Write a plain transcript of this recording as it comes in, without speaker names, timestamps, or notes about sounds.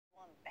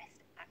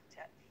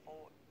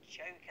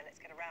Joker. Let's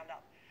get a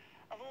roundup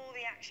of all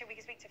the action. We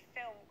can speak to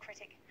film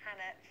critic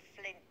Hannah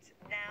Flint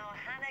now.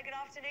 Hannah, good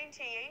afternoon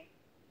to you.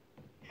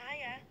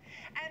 Hiya.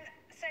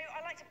 So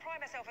I like to pride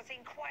myself on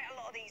seeing quite a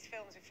lot of these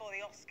films before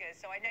the Oscars,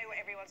 so I know what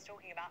everyone's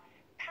talking about.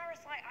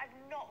 Parasite, I've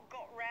not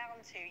got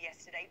round to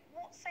yesterday.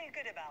 What's so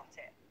good about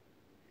it?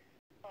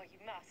 Oh,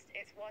 you must.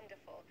 It's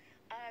wonderful.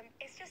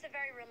 It's just a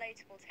very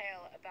relatable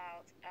tale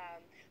about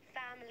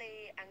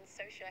family and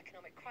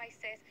socio-economic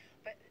crisis,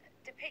 but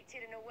depicted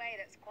in a way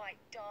that's quite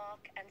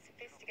dark and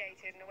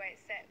sophisticated in a way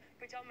it's set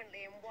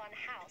predominantly in one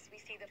house. We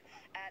see the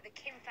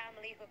Kim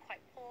family, who are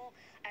quite poor,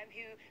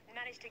 who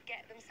managed to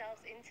get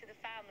themselves into the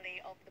family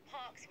of the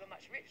Parks, who are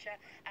much richer,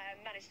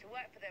 managed to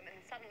work for them, and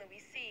suddenly we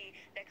see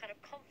their kind of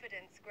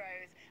confidence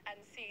grows and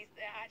sees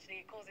that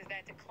actually it causes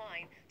their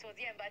decline towards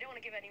the end. But I don't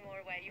want to give any more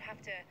away. You have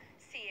to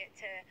see it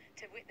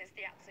to witness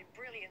the absolute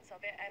brilliance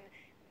of it, and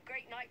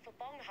great night for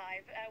Bong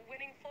Hive,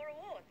 winning 4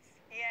 awards.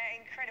 Yeah,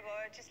 incredible.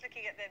 Just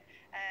looking at them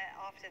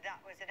after that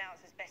was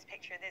announced as Best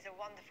Picture, there's a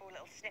wonderful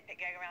little snippet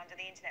going around on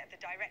the internet of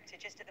the director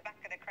just at the back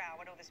of the crowd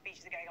when all the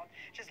speeches are going on,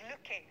 just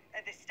looking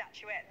at this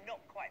statuette, not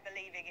quite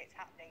believing it's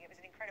happening. It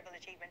was an incredible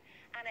achievement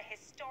and a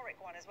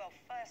historic one as well.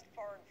 First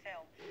foreign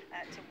film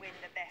to win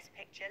the Best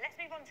Picture. Let's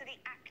move on to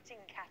the acting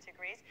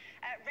categories.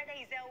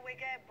 Renee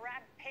Zellweger,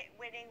 Brad Pitt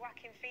winning,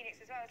 Joaquin Phoenix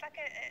as well. It's like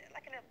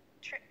a little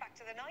trip back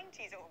to the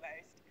 90s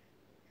almost.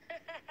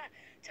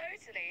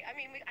 Totally. I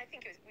mean, I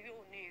think we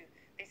all knew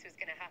this was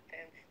going to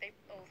happen.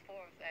 All 4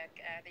 of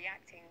the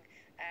acting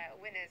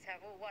winners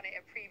have all won it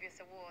at previous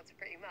awards,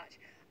 pretty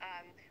much.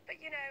 But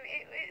you know,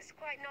 it's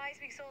quite nice.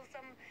 We saw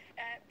some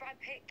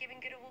Brad Pitt giving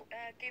good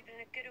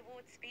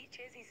award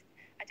speeches.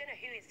 I don't know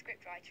who his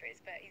scriptwriter is,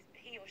 but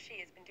he or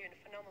she has been doing a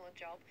phenomenal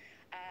job,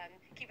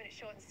 keeping it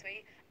short and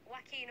sweet.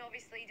 Joaquin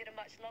obviously did a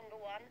much longer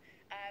one,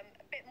 a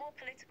bit more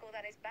political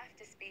than his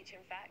BAFTA speech,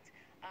 in fact.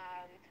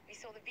 We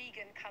saw the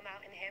vegan come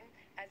out in him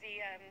as he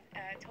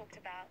talked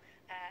about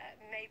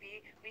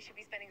maybe we should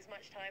be spending as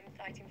much time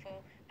fighting for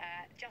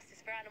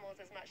justice for animals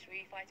as much as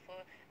we fight for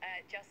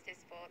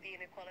justice for the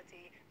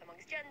inequality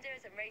amongst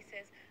genders and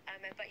races.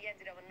 But he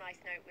ended on a nice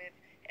note with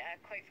a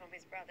quote from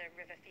his brother,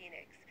 River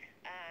Phoenix.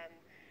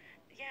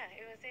 Yeah,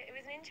 it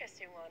was an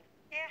interesting one.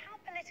 Yeah, how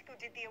political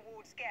did the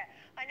awards get?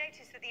 I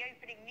noticed that the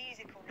opening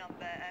musical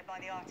number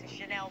by the artist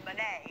Janelle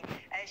Monáe,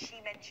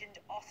 she mentioned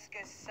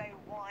Oscars so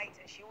white,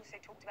 and she also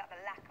talked about the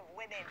lack of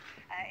women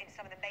in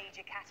some of the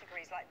major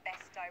categories like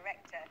Best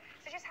Director.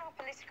 So just how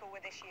political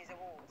were this year's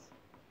awards?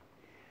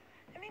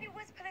 I mean, it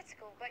was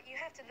political, but you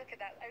have to look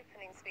at that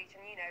opening speech,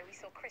 and you know, we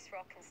saw Chris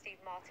Rock and Steve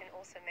Martin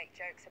also make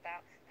jokes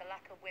about the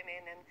lack of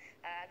women and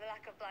the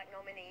lack of black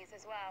nominees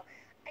as well.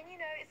 And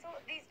you know,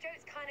 these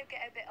jokes kind of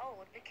get a bit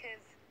old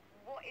because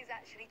what is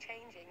actually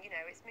changing? You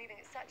know, it's moving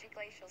at such a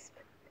glacial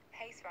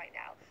pace right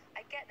now.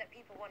 I get that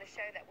people want to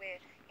show that we're,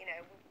 you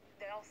know,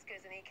 the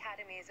Oscars and the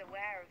Academy is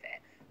aware of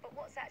it, but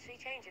what's actually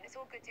changing? It's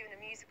all good doing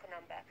a musical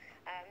number,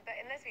 but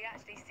unless we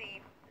actually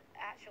see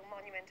actual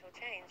monumental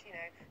change, you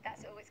know,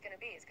 that's all it's going to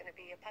be. It's going to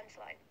be a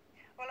punchline.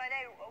 Well, I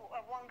know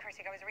one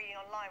critic I was reading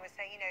online was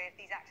saying, you know, if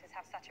these actors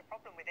have such a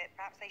problem with it,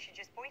 perhaps they should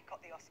just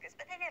boycott the Oscars.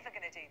 But they're never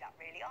going to do that,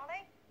 really, are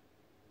they?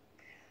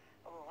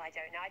 Oh, I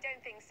don't know. I don't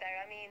think so.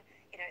 I mean,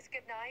 you know, it's a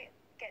good night.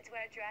 Get to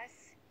wear a dress.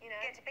 You know,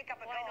 get to pick up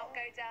a why goal. not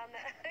go down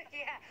there?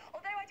 Yeah.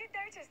 Although I did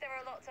notice there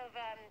were lots of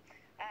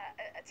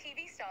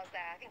TV stars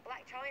there. I think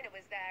Black China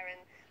was there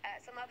and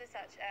some other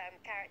such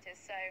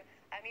characters. So,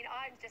 I mean,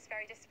 I'm just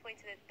very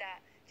disappointed that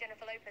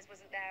Jennifer Lopez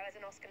wasn't there as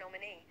an Oscar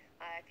nominee.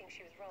 I think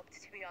she was robbed,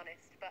 to be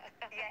honest. But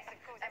yes, of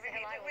course.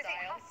 Was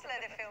it Hustler,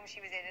 the film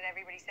she was in, and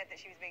everybody said that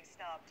she was being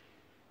snubbed?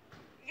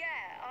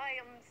 Yeah,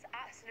 I am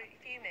absolutely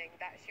fuming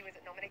that she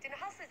wasn't nominated. And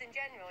Hustlers in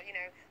general, you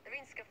know,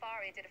 Lorene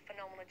Scafaria did a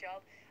phenomenal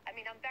job. I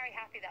mean, I'm very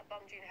happy that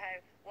Bong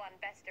Joon-ho won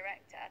Best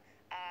Director.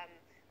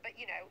 But,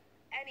 you know,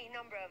 any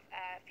number of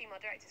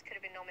female directors could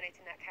have been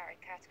nominated in that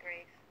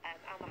category.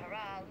 Alma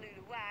Har'el,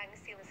 Lulu Wang,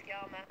 Sila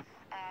Sciamma,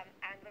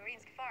 and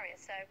Lorene Scafaria.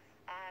 So,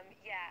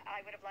 yeah,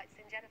 I would have liked to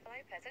see Jennifer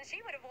Lopez. And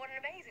she would have worn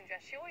an amazing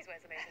dress. She always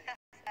wears amazing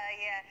dresses.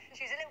 Yeah,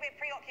 she was a little bit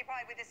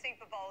preoccupied with the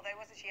Super Bowl, though,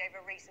 wasn't she, over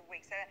recent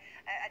weeks? So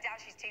I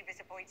doubt she's too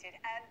disappointed.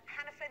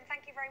 Hannah Flynn,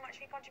 thank you very much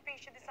for your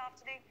contribution this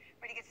afternoon.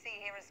 Really good to see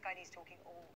you here on Sky News Talking All.